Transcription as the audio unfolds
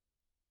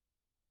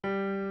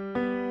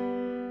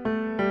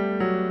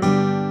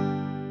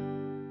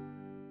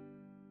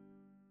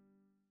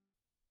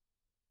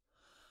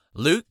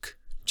Luke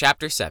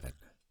chapter 7.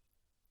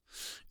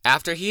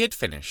 After he had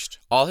finished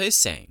all his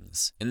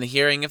sayings in the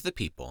hearing of the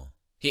people,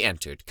 he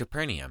entered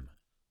Capernaum.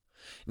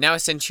 Now a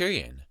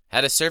centurion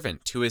had a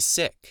servant who was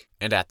sick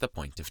and at the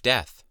point of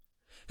death,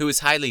 who was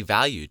highly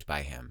valued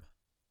by him.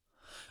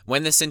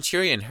 When the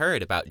centurion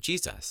heard about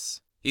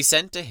Jesus, he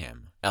sent to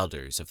him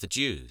elders of the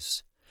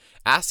Jews,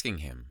 asking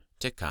him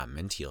to come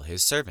and heal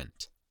his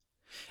servant.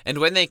 And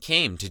when they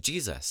came to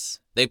Jesus,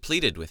 they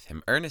pleaded with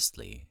him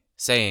earnestly,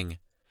 saying,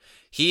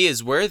 "He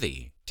is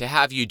worthy to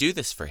have you do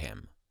this for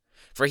him,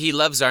 for he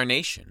loves our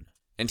nation,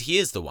 and he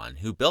is the one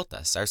who built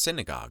us our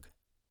synagogue."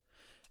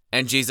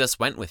 And Jesus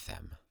went with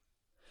them.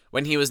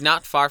 When he was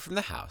not far from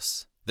the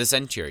house, the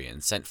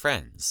centurion sent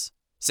friends,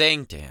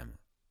 saying to him,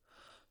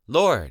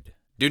 "Lord,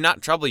 do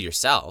not trouble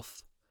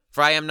yourself,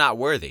 for I am not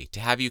worthy to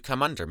have you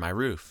come under my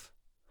roof.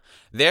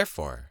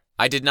 Therefore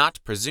I did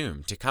not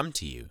presume to come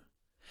to you,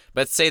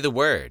 but say the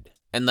word,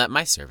 and let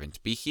my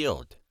servant be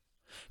healed.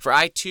 For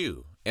I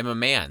too am a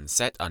man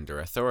set under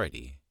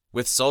authority,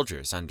 with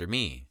soldiers under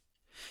me.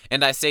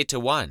 And I say to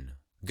one,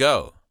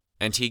 'Go,'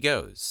 and he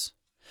goes,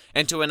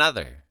 and to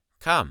another,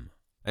 'Come,'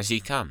 and he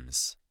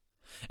comes,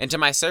 and to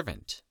my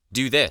servant,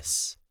 'Do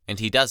this,' and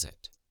he does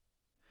it."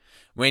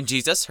 When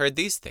Jesus heard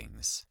these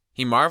things,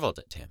 he marveled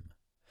at him,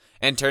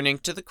 and turning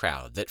to the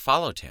crowd that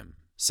followed him,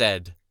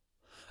 said,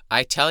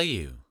 "I tell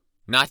you,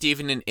 not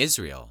even in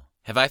Israel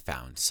have I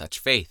found such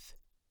faith."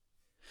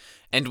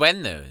 And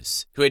when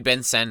those who had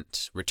been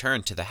sent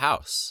returned to the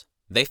house,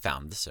 they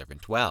found the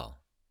servant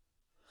well.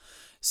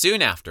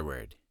 Soon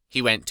afterward, he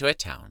went to a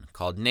town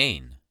called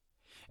Nain,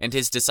 and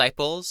his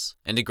disciples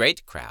and a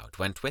great crowd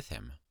went with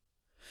him.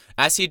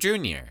 As he drew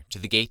near to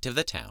the gate of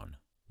the town,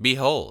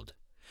 behold,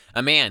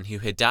 a man who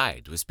had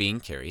died was being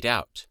carried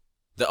out,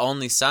 the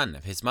only son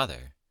of his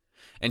mother,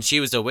 and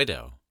she was a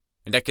widow,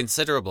 and a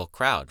considerable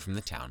crowd from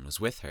the town was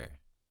with her.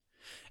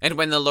 And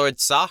when the Lord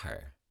saw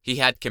her, he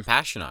had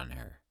compassion on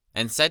her,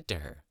 and said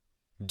to her,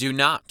 "Do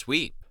not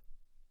weep."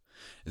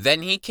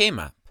 Then he came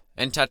up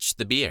and touched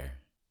the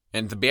bier,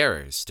 and the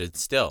bearers stood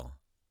still.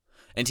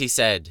 And he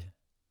said,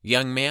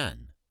 "Young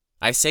man,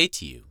 I say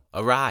to you,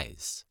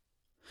 arise."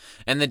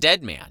 And the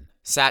dead man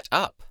sat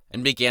up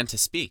and began to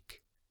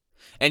speak.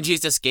 And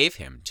Jesus gave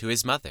him to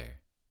his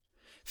mother.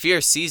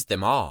 Fear seized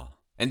them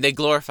all, and they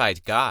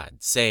glorified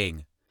God,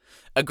 saying,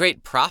 "A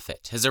great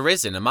prophet has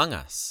arisen among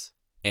us,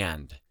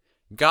 and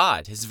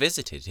God has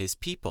visited his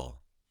people."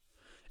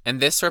 And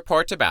this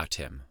report about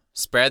him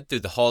spread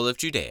through the whole of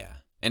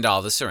Judea and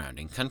all the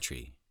surrounding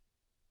country.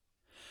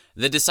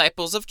 The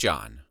disciples of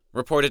John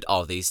reported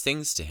all these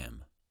things to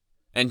him.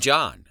 And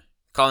John,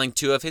 calling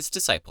 2 of his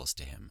disciples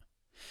to him,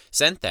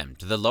 sent them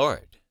to the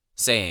Lord,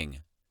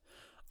 saying,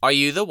 "Are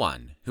you the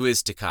one who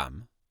is to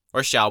come,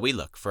 or shall we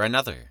look for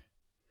another?"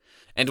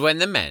 And when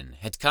the men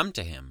had come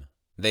to him,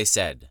 they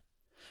said,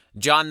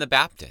 "John the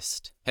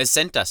Baptist has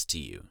sent us to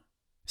you,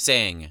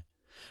 saying,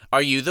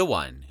 'Are you the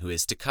one who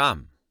is to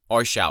come,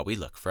 or shall we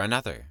look for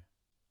another?'"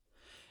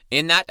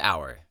 In that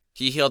hour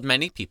he healed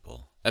many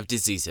people of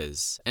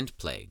diseases and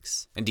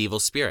plagues and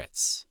evil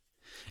spirits,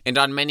 and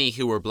on many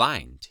who were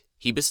blind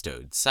he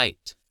bestowed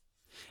sight.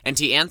 And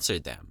he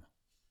answered them,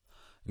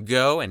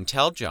 "Go and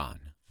tell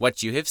John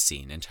what you have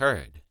seen and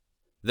heard.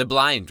 The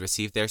blind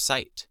receive their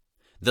sight,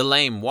 the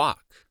lame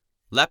walk,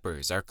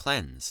 lepers are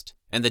cleansed,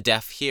 and the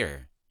deaf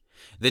hear.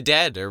 The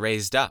dead are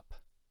raised up,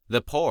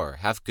 the poor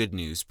have good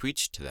news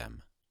preached to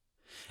them.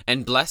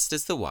 And blessed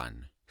is the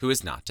one who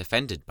is not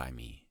offended by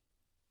me."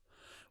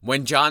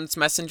 When John's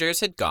messengers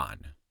had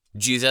gone,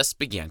 Jesus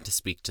began to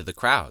speak to the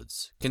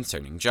crowds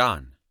concerning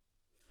John.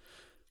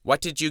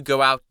 "What did you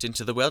go out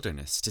into the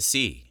wilderness to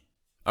see?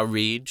 A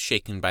reed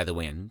shaken by the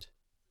wind?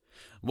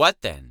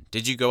 What then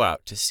did you go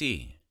out to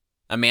see?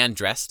 A man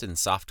dressed in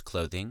soft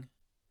clothing?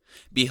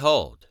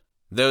 Behold,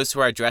 those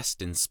who are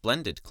dressed in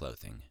splendid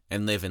clothing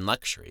and live in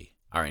luxury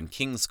are in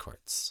king's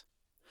courts.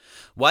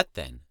 What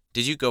then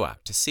did you go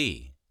out to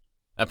see?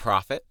 A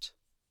prophet?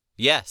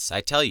 Yes, I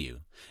tell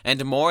you,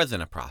 and more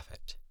than a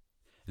prophet.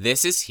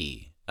 This is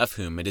he of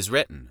whom it is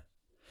written,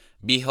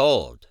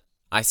 'Behold,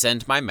 I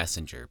send my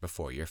messenger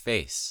before your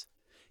face,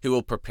 who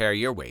will prepare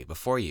your way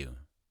before you.'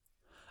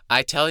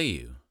 I tell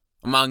you,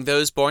 among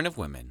those born of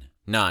women,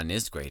 none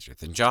is greater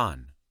than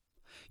John.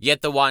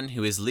 Yet the one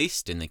who is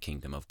least in the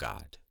kingdom of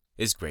God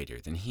is greater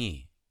than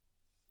he."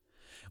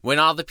 When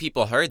all the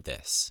people heard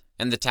this,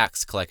 and the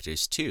tax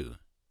collectors too,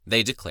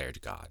 they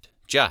declared God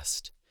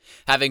just,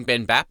 having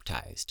been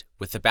baptized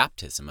with the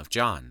baptism of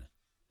John.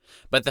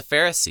 But the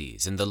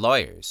Pharisees and the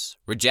lawyers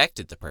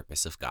rejected the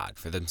purpose of God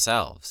for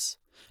themselves,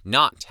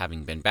 not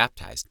having been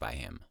baptized by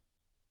him.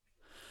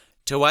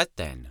 To what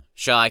then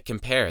shall I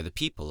compare the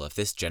people of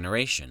this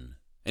generation,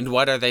 and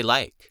what are they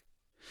like?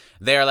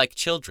 They are like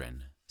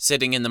children,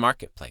 sitting in the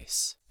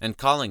marketplace, and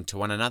calling to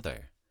one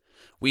another,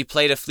 'We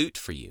played a flute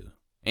for you,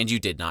 and you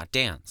did not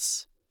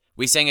dance.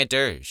 We sang a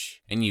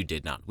dirge, and you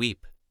did not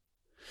weep.'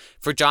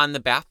 For John the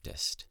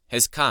Baptist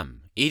has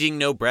come, eating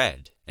no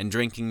bread and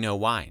drinking no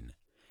wine,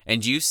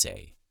 and you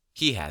say,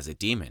 'He has a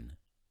demon.'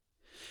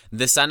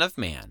 The Son of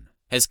Man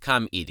has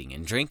come eating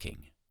and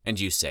drinking, And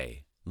you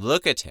say,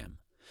 'Look at him,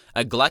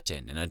 a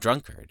glutton and a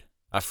drunkard,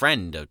 a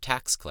friend of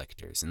tax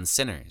collectors and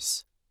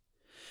sinners.'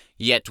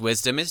 Yet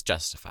wisdom is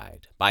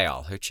justified by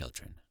all her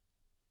children."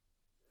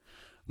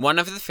 One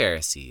of the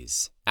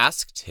Pharisees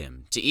asked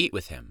him to eat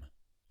with him,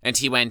 and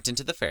he went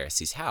into the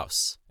Pharisee's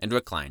house and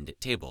reclined at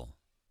table.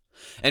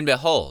 And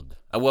behold,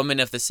 a woman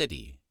of the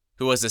city,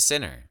 who was a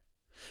sinner,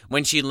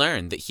 when she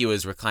learned that he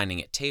was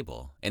reclining at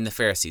table in the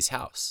Pharisee's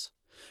house,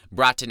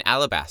 brought an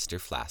alabaster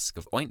flask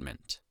of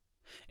ointment,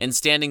 and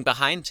standing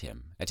behind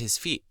him at his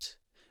feet,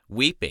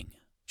 weeping,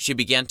 she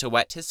began to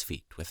wet his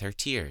feet with her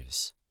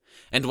tears,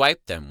 and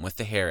wiped them with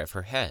the hair of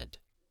her head,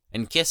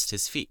 and kissed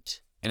his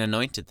feet, and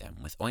anointed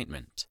them with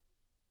ointment.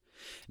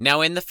 Now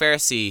when the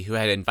Pharisee who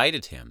had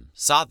invited him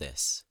saw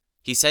this,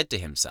 he said to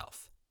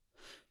himself,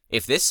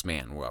 "If this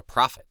man were a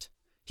prophet,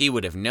 he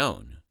would have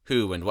known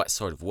who and what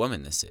sort of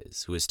woman this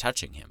is who is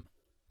touching him,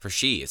 for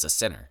she is a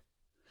sinner."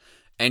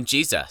 And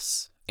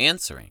Jesus,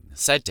 answering,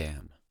 said to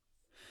him,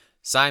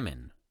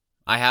 "Simon,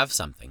 I have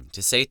something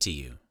to say to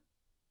you."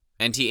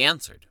 And he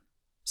answered,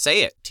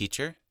 "Say it,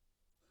 teacher."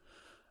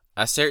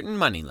 A certain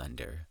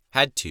moneylender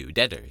had 2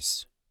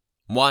 debtors.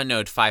 One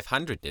owed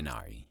 500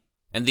 denarii,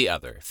 and the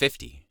other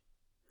 50.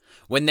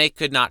 When they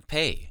could not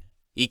pay,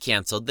 he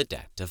canceled the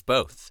debt of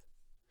both.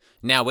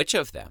 Now which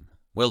of them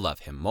will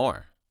love him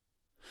more?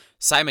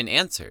 Simon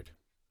answered,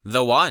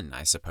 "The one,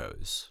 I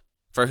suppose,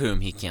 for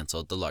whom he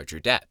canceled the larger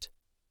debt."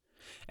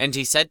 And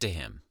he said to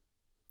him,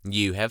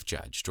 "You have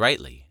judged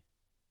rightly."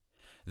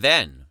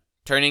 Then,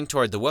 turning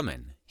toward the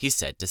woman, he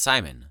said to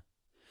Simon,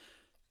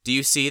 "Do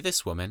you see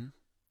this woman?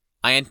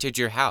 I entered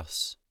your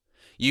house.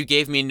 You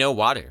gave me no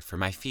water for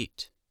my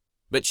feet,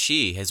 but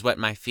she has wet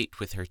my feet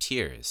with her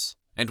tears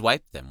and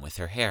wiped them with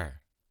her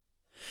hair.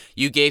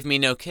 You gave me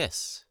no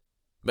kiss,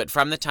 but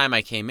from the time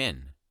I came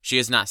in, she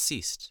has not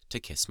ceased to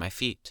kiss my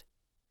feet.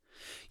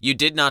 You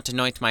did not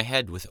anoint my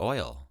head with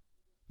oil,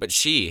 but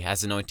she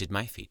has anointed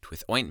my feet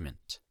with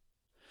ointment.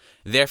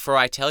 Therefore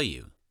I tell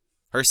you,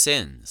 her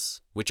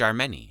sins, which are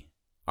many,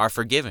 are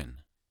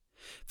forgiven,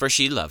 for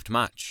she loved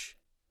much.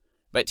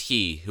 But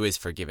he who is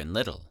forgiven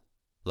little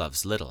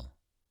loves little."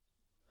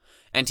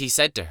 And he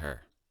said to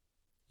her,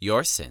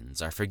 "Your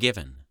sins are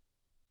forgiven."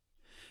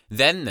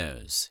 Then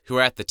those who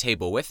were at the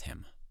table with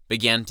him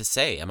began to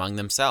say among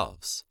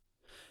themselves,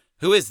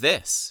 "Who is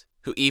this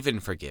who even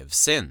forgives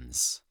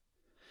sins?"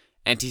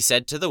 And he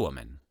said to the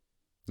woman,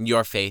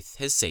 "Your faith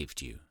has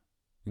saved you.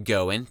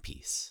 Go in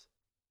peace."